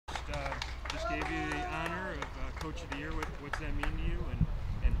gave you the honor of Coach of the Year. What's that mean to you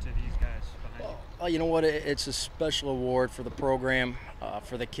and to these guys behind you? Well, you know what? It's a special award for the program,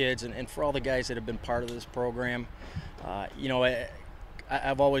 for the kids, and for all the guys that have been part of this program.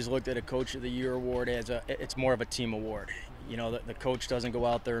 I've always looked at a Coach of the Year award as it's more of a team award. The coach doesn't go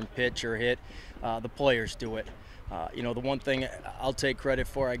out there and pitch or hit. The players do it. The one thing I'll take credit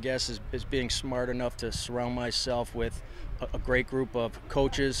for, I guess, is being smart enough to surround myself with a great group of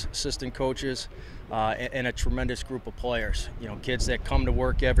coaches, assistant coaches, and a tremendous group of players. Kids that come to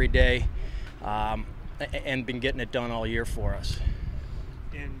work every day and been getting it done all year for us.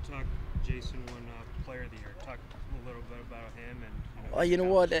 And Jason won Player of the Year. Talk a little bit about him and. Well, you know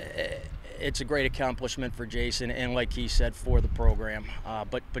what? It's a great accomplishment for Jason, and like he said, for the program.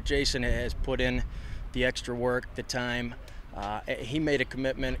 But Jason has put in the extra work, the time. He made a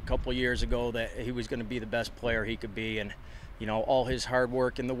commitment a couple years ago that he was going to be the best player he could be, and all his hard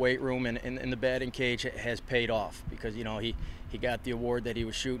work in the weight room and in the batting cage has paid off because he got the award that he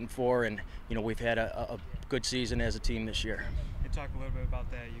was shooting for, and we've had a good season as a team this year. And talk a little bit about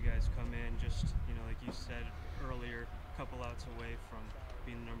that. You guys come in just like you said earlier, a couple outs away from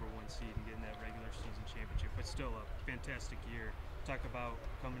being the #1 seed and getting that regular season championship, but still a fantastic year. Talk about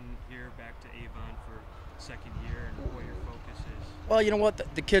coming here back to Avon for second year and what your focus is. Well, you know what?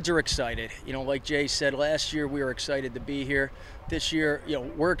 The kids are excited. Like Jay said, last year we were excited to be here. This year,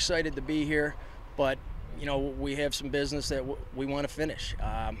 we're excited to be here, but we have some business that we want to finish.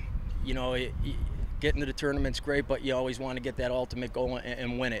 Getting to the tournament's great, but you always want to get that ultimate goal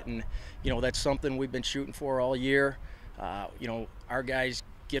and win it. And that's something we've been shooting for all year. Our guys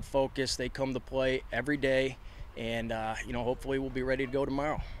get focused. They come to play every day, and hopefully we'll be ready to go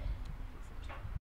tomorrow.